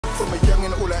From a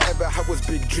youngin', all I ever had was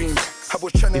big dreams. I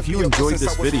was trying to If you enjoyed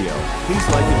this video, please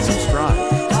like and subscribe.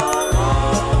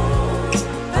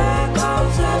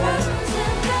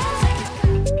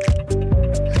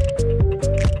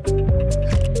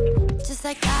 Just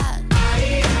like that.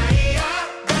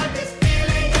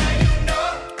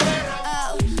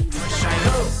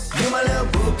 You my little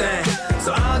boo thing,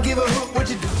 so I don't give a hoot what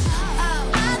you do.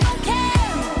 Oh, I don't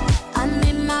care. I'm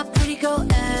in my pretty girl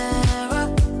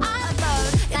era.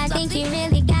 I think you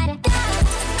really got it.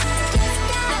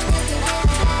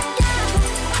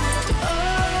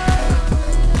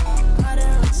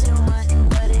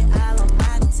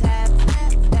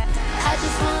 I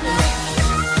just wanna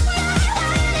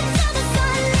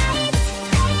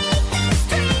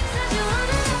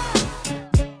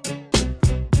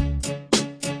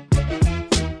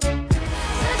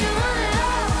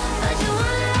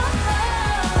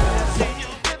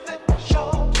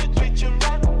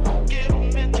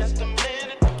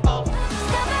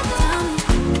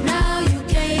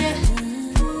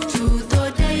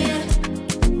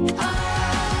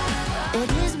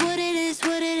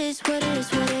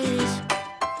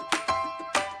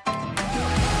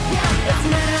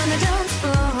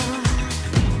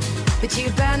but you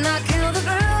better not kill the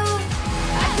groove.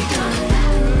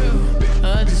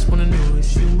 I just wanna know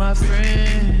if you my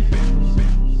friend.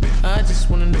 I just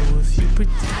wanna know if you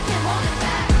pretend. I can't hold it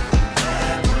back.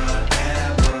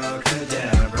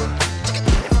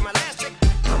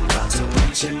 I'm about to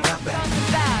reach in my back.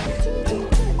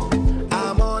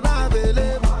 I'm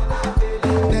unavailable.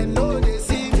 They know they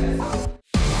see me.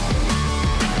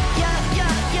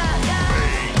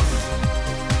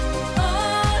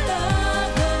 All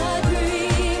of the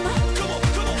dream.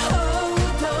 Oh,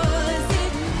 does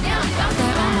it? Yeah,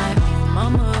 on my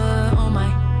mama, on my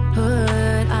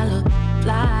hood, I look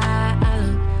fly, I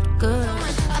look good.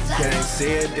 Can't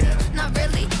see it down. Not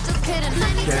really, just kidding.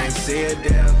 Can't see it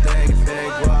damn thing if they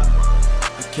walk.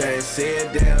 You can't see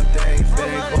it damn thing if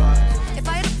they walk. If I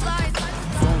had a fly,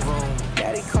 Vroom vroom.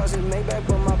 Daddy calls it Maybach,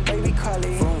 but my baby call it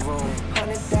vroom vroom.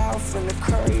 100,000 from the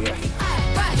courier.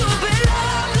 right.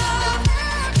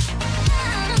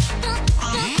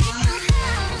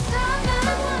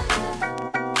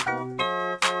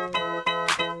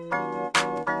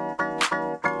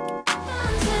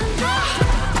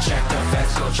 Check the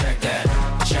facts, go check that.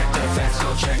 Check the facts, go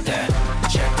check that.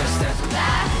 Check the stats.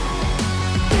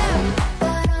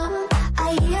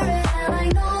 I hear it and I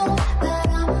know that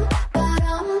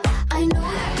I know.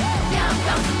 Yeah, I'm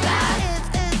bouncing back.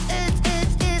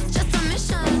 It's just a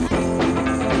mission.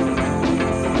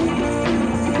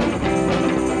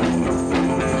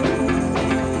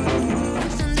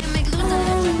 They make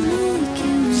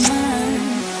losers.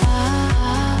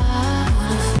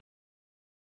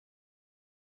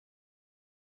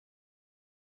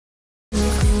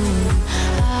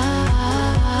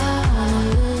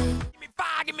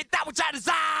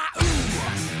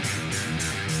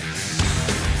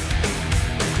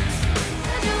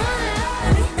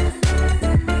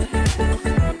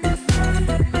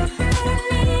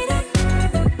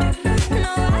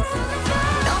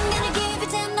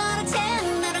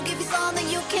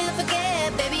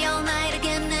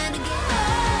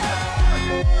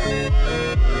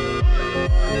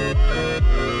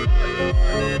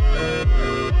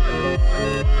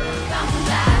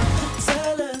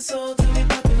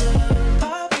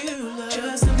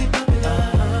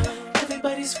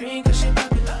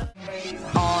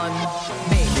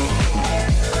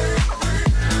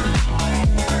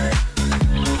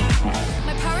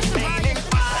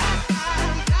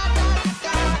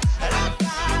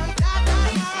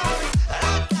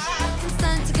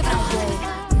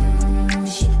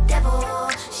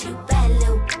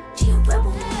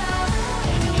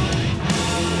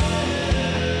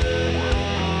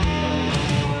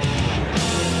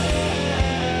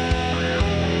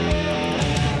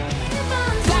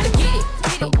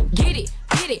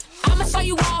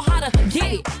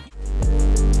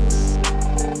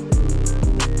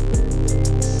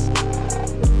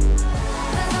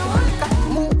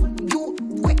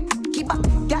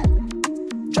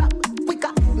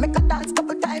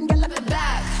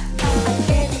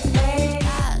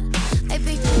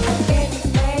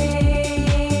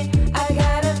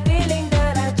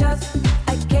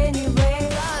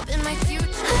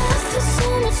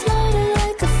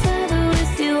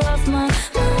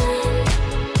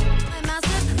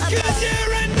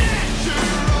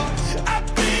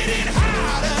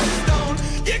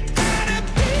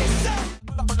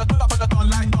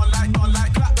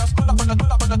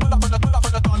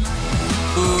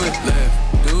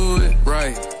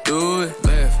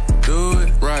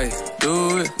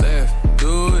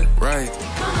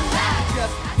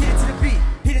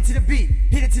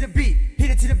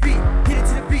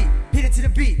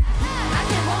 beat.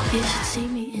 You should see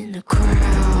me in the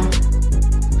crowd.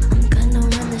 I'm gonna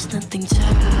run this nothing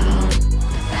town.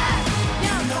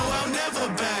 You know I'll never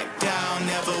back down,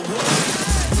 never would.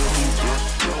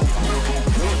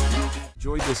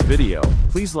 Enjoyed this video,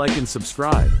 please like and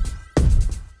subscribe.